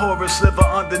 Whatever horror sliver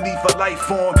underneath a life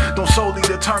form don't solely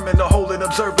determine the whole an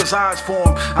observer's eyes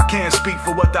form. I can't speak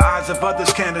for what the eyes of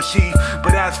others can achieve,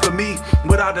 but as for me,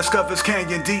 what I discover is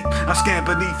canyon deep. I scan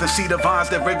beneath and see the vines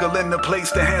that wriggle into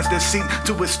place, the hands that seek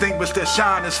to extinguish their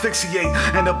shine, asphyxiate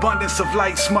an abundance of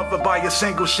light smothered by a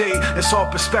single shade. It's all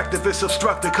perspective, it's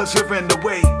obstructed cause you're in the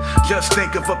way. Just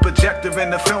think of a projector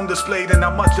and a film displayed, and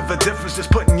how much of a difference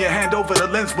just putting your hand over the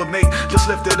lens would make. Just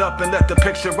lift it up and let the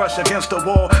picture rush against the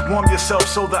wall. Warm yourself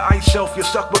so the ice shelf you're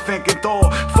stuck with thinking thaw.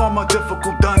 Far more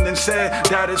difficult done than said,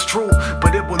 that is true,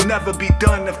 but it will never be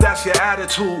done if that's your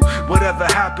attitude. Whatever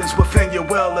happens within your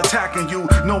well attacking you,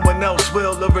 no one else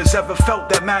will or has ever felt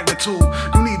that magnitude.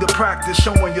 You need to practice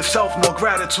showing yourself more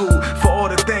gratitude for all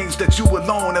the things that you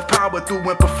alone have power through.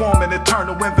 When performing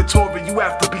eternal inventory, you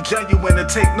have to be genuine and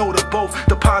take note of both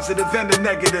the positive and the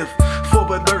negative. For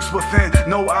what lurks within,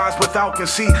 no eyes without can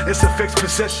see. It's a fixed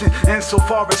position, and so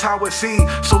far as how it's seen.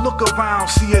 So look around,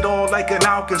 see it all like an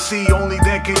owl can see. Only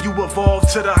then can you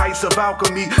evolve to the heights of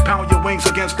alchemy. Pound your wings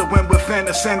against the wind within,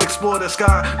 ascend, explore the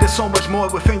sky. There's so much more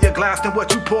within your glass than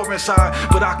what you pour inside.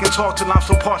 But I can talk till I'm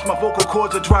so parched, my vocal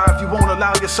cords are dry. If you won't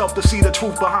allow yourself to see the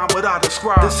truth behind what I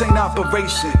describe. This ain't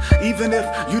operation, even if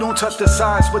you don't touch the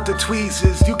sides with the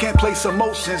tweezers. You can't place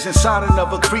emotions inside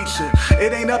another creature.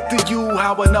 It ain't up to you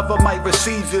how another might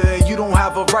receive you, and you don't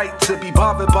have a right to be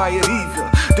bothered by it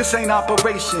either. This ain't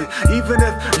operation, even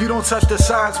if you don't touch the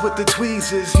sides with the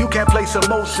tweezers. You can't place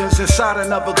emotions inside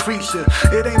another creature.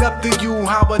 It ain't up to you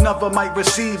how another might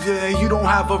receive you, and you don't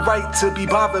have a right to be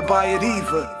bothered by it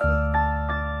either.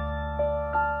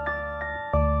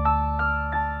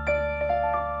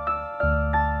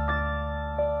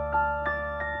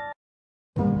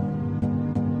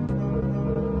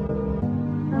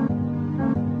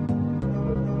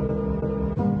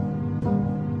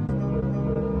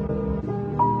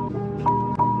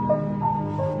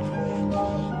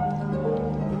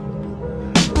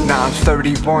 Now I'm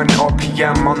 31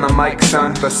 RpM on the mic,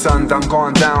 son. The sun done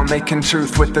gone down, making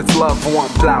truth with its love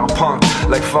warm. Blow punk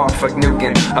like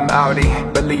Farspirecodex. I'm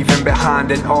outie, believing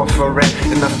behind an offering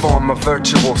in the form of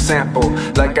virtual sample,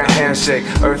 like a handshake.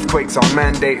 Earthquakes on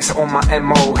mandates on my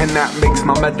MO, and that makes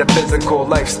my metaphysical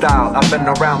lifestyle. I've been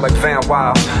around like Van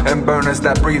Wild, and burners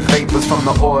that breathe vapors from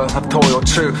the oil of toil.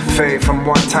 True, fade from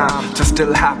one time to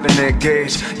still happening.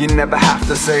 Gauge, you never have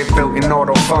to say built-in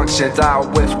auto function. Dial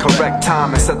with correct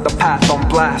time and set the path on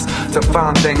blast to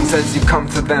find things as you come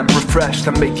to them. Refresh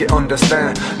to make you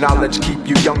understand. Knowledge keep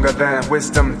you younger than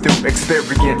wisdom through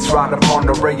experience. Ride upon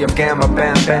a ray of gamma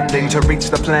band bending to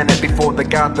reach the planet before the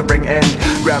gathering end.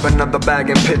 Grab another bag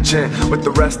and pitch in with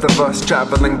the rest of us,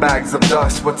 traveling bags of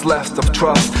dust. What's left of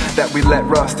trust that we let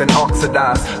rust and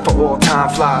oxidize. For all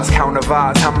time flies, count of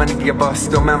eyes. How many of us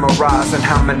still memorize, and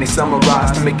how many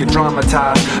summarize to make it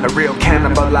dramatize? A real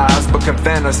cannibalize but can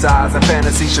fantasize, and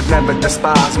fantasy should never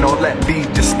despise nor let be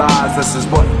despised. This is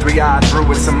what three-eyed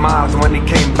Druid surmised when he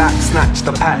came back, snatched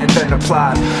the patent and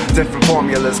applied different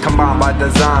formulas combined by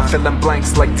design, filling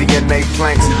blanks like DNA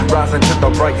planks, rising to the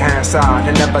right hand side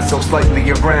and ever so slightly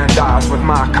aggrandized with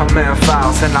my command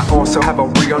files. And I also have a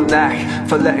real knack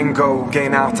for letting go,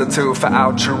 gain altitude for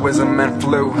altruism and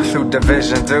flew through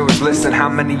division. Dudes, listen, how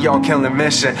many y'all killing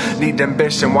mission? Need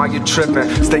ambition while you tripping,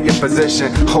 stay in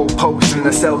position, hold post in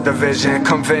the cell division,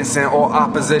 convincing all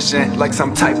opposition like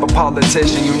some type of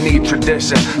politician. You need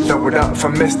tradition, throw it up for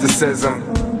mysticism.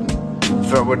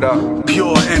 Throw it up.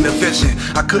 Pure inner-vision.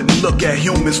 I couldn't look at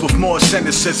humans with more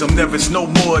cynicism. There is no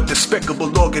more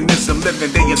despicable organism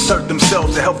living. They insert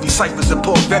themselves in healthy ciphers and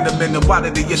pour venom in. And why do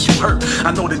they issue hurt?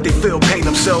 I know that they feel pain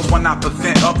themselves. Why not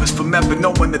prevent others from ever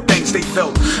knowing the things they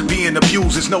felt? Being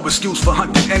abused is no excuse for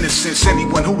hunting innocence.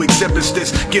 Anyone who exhibits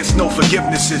this gets no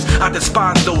forgivenesses. I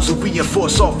despise those who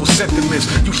reinforce awful sentiments.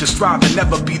 You should strive to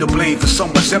never be to blame for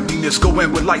someone's emptiness. Go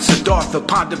in with lights of Dartha,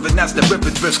 pondering as the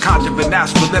river drifts, conjuring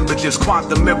astral images,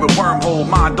 inside the mirror wormhole,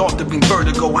 mind-altering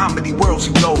vertigo. How many worlds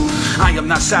you know? I am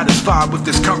not satisfied with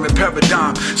this current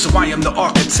paradigm, so I am the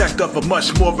architect of a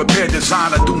much more repaired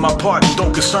design. I do my part and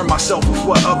don't concern myself with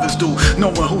what others do. No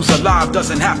one who's alive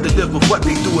doesn't have to live with what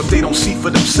they do if they don't see for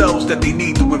themselves that they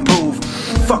need to improve.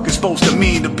 Fuck is supposed to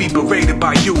mean to be berated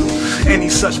by you. Any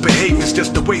such behavior's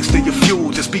just a waste of your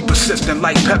fuel. Just be persistent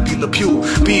like Pepe Le Pew.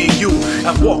 Being you,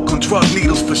 I walk on drug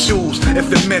needles for shoes.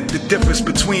 If it meant the difference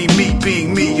between me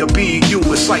being me or being you,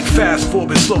 it's like fast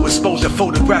forward, slow exposure,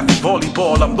 photographic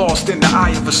volleyball. I'm lost in the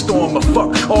eye of a storm, or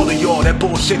fuck all of y'all. That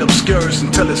bullshit obscures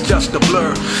until it's just a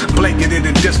blur. Blanketed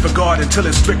in disregard until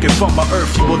it's stricken from my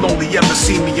earth. You will only ever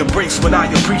see me embrace what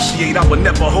I appreciate. I will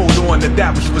never hold on to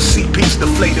that which would see peace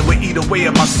deflate. It would eat away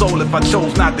at my soul if I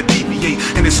chose not to deviate.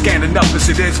 And it's scanning up as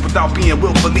it is without being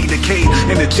willfully decayed.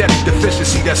 Energetic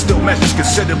deficiency that still measures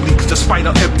considerably, cause despite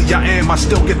how empty I am, I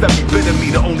still give every bit of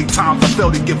me. The only times I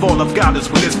fail to give all I've got is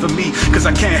when it's for me, cause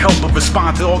I can't help but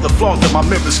respond to all the flaws that my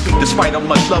mirror speak. Despite how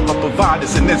much love I provide,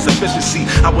 it's an insufficiency.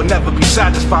 I will never be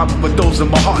satisfied with what those in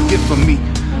my heart give for me.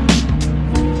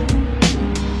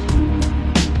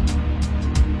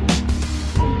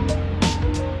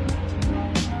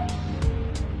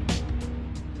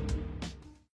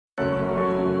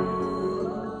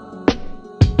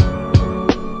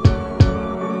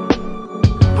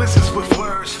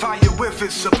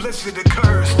 Sublicit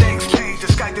occurs, things change,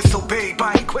 the sky disobeyed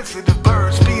by inquisitive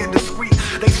birds. Being discreet,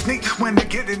 they sneak when they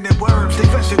get in their worms. They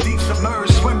venture deep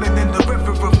submerged, swimming in the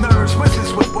river of nerves.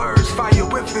 Wizards with words, fire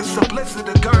with it, sublicit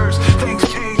occurs. Things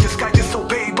change, the sky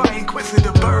disobeyed by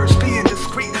inquisitive birds. Being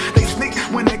discreet, they sneak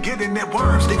when they get in their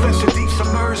worms. They venture deep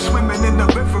submerged, swimming in the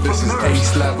river of nerves. This is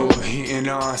ace level, heating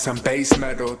on some base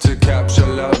metal. To capture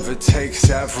love, it takes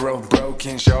several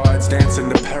broken shards, dancing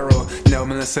to peril.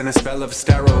 Numbness in a spell of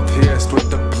sterile, pierced with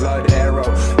the blood arrow.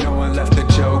 No one left to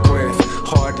joke with,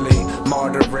 hardly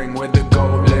martyring where the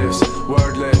gold lives.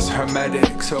 Wordless,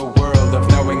 hermetic, so world of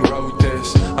knowing wrote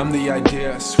this. I'm the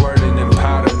idea, swirling in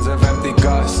patterns of empty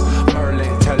gusts.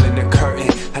 Merlin telling the curtain,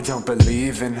 I don't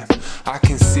believe in him. I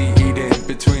can see Eden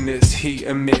between this heat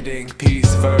emitting.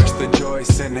 Peace first, the joy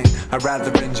sinning. I'd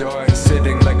rather enjoy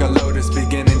sitting like a lotus,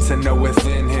 beginning to know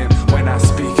within him. When I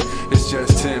speak, it's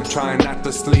just him, trying not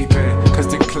to sleep in. Cause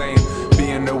the claim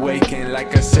being awakened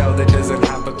like a cell that doesn't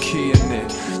have a key in it.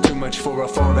 Too much for a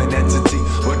foreign entity.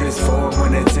 What is form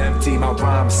when it's empty? My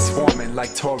rhymes swarming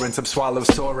like torrents of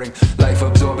swallows soaring. Life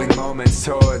absorbing moments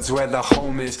towards where the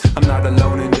home is. I'm not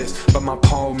alone in this, but my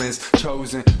poem is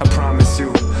chosen. I promise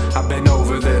you, I've been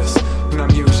over this. And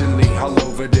I'm usually all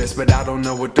over this, but I don't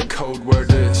know what the code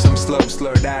word is. Some slow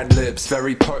slurred ad-libs,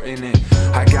 very pertinent.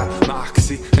 I got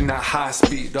moxie and that high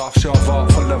speed offshore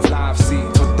vault full of live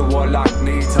seeds. What the warlock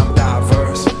needs, I'm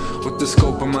diverse with the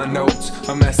scope of my notes.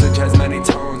 A message has many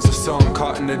tones, a song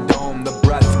caught in the dome. The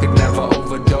breath could never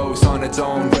overdose on its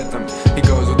own rhythm. He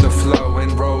goes with the flow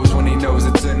and rose when he knows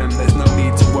it's in him. There's no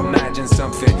need to imagine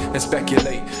something and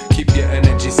speculate. Keep your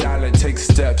energy silent, take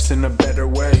steps in a better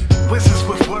way. Wizards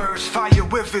with words, fire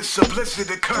with it, sublicit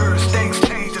occurs. Things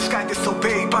change, the sky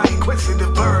disobeyed by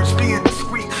inquisitive birds. Being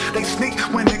discreet, they sneak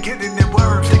when they get in their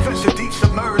worms. They venture deep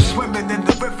submerged, swimming in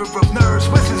the river of nerves.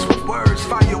 Wizards with words,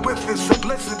 fire with it,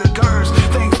 sublicit occurs.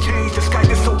 Things change, the sky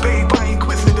disobeyed by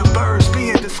inquisitive birds.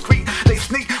 Being discreet, they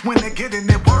sneak when they get in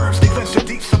their worms. They venture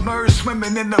deep submerged,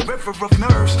 swimming in the river of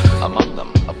nerves. Among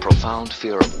them, a profound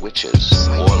fear of witches,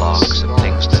 warlocks, and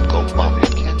things that go bump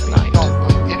at night.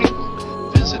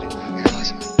 Anyone visiting the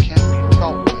area can be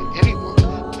felt by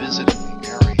anyone visiting the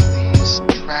area. These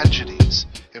tragedies,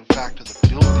 in fact, are the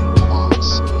building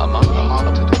blocks. Among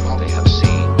them, they have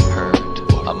seen, heard.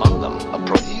 Among them,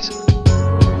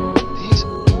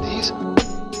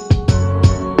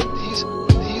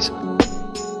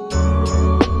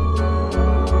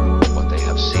 what they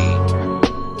have seen.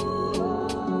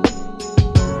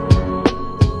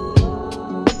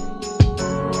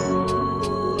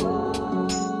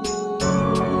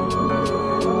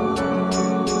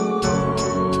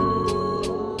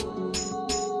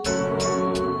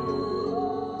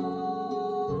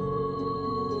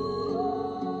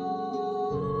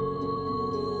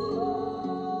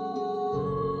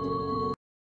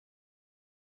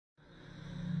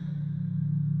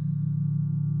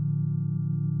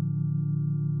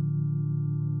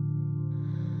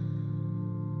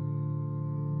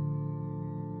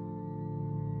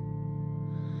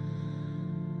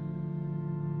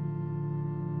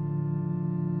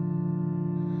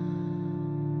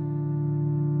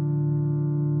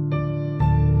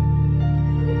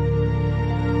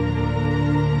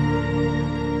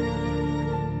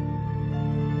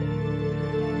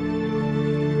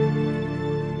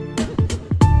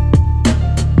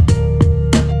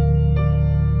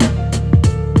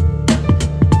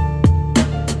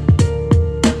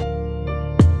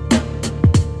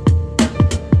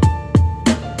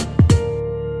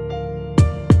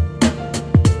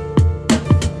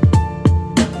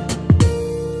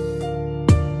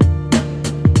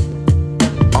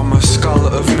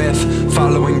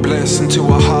 bliss into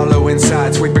a hollow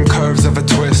inside, sweeping curves of a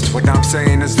twist. What I'm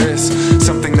saying is this: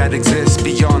 something that exists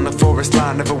beyond the forest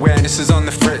line of awareness is on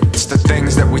the fritz. The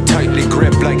things that we tightly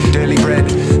grip like daily bread.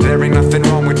 There ain't nothing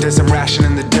wrong with this. I'm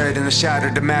rationing the dead and the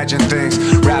shattered imagined things,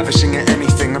 ravishing at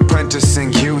anything,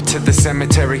 apprenticing you to the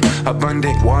cemetery.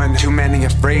 Abundant one, too many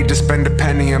afraid to spend a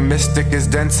penny. A mystic is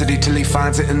density till he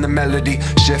finds it in the melody.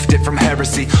 Shift it from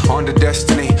heresy onto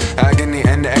destiny, agony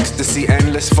and ecstasy,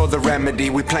 endless for the remedy.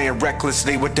 We playing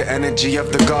recklessly with the energy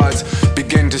of the gods.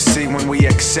 Begin to see when we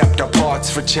accept our parts,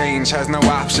 for change has no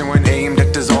option when aimed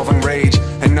at dissolving rage.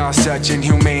 And all such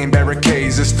inhumane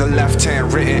barricades, it's the left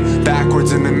hand written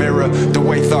backwards in the mirror. The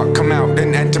way thought come out,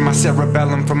 then enter my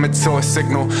cerebellum from its source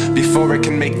signal before it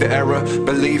can make the error.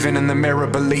 Believing in the mirror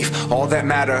belief, all that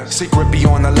matter. Secret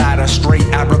beyond the ladder, straight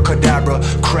abracadabra.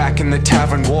 Cracking the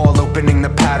tavern wall, opening the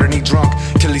pattern. He drunk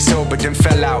till he sobered, then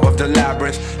fell out of the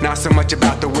labyrinth. Not so much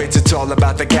about the wits, it's all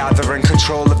about the gathering,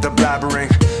 control of the blabbering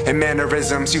and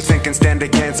mannerisms you think can stand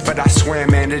against, but I swear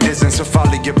man it isn't. So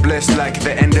follow your bliss like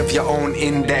the end of your own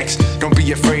index. Don't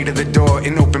be afraid of the door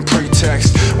in open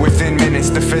pretext. Within minutes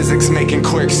the physics making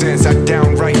quick sense. I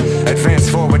downright advance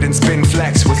forward and spin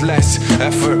flex with less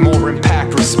effort, more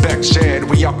impact, respect shared.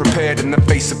 We are prepared in the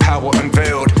face of power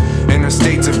unveiled. In the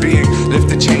states of being, live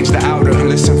to change the outer.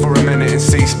 Listen for a minute and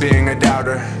cease being a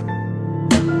doubter.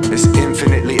 It's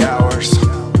infinitely ours.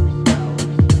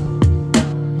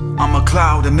 I'm a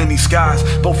cloud in many skies,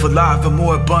 both alive and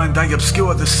more abundant. I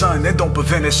obscure the sun and don't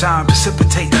prevent it shine.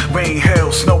 Precipitate rain,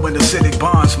 hail, snow in acidic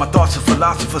bonds. My thoughts are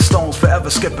philosopher's stones,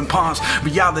 forever skipping ponds.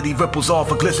 Reality ripples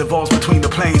off, a glitch evolves between the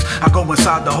planes. I go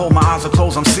inside the hole, my eyes are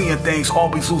closed, I'm seeing things.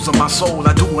 Always losing my soul,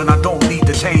 I do and I don't need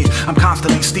to change. I'm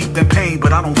constantly steeped in pain,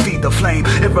 but I don't feed the flame.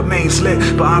 It remains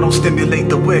lit, but I don't stimulate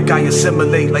the wick. I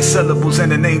assimilate like syllables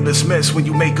in a nameless mist. When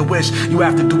you make a wish, you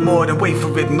have to do more than wait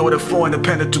for it in order for an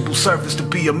impenetrable surface to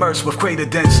be immersed with crater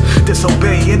dents.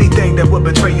 Disobey anything that would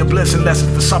betray your bliss, unless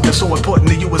it's for something so important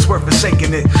to you it's worth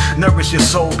forsaking it. Nourish your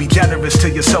soul, be generous to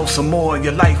yourself some more, and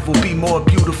your life will be more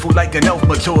beautiful like an elf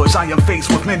matures. I am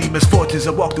faced with many misfortunes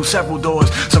and walk through several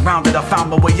doors. Surrounded, I found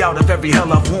my way out of every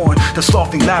hell I've worn. The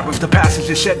sloughing labyrinth, the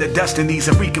passages shed their destinies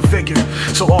and reconfigured,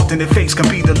 so alternate fates can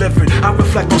be delivered. I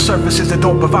reflect on surfaces that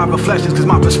don't provide reflections, cause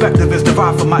my perspective is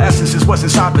derived from my essence. Is what's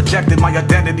inside projected. My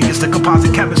identity is the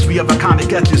composite chemistry of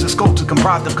iconic etches, a sculpture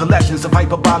comprised of collections of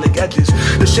hyperbolic edges.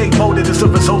 The shape molded is a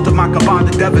result of my combined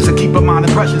endeavors, and keep in mind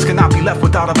impressions cannot be left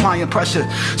without applying pressure.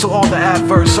 So all the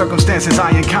adverse circumstances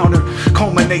I encounter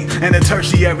culminate in a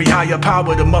tertiary higher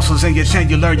power. The muscles in your chin,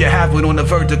 you learn you have it on the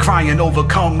verge of crying,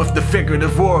 overcome with the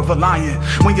figurative roar of a lion.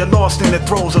 When you're lost in the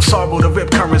throes of sorrow, the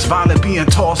rip currents violent, being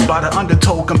tossed by the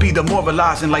undertow can be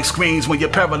demoralizing like screams. When you're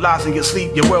paralyzed in your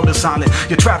sleep, your world is silent.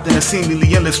 You're trapped in a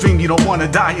seemingly endless dream you don't want to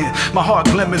die in. My heart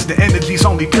glimmers, the energy's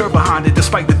only pure behind it.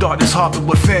 Despite the darkness harbored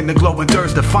within, the glow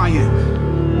endures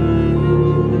defiant.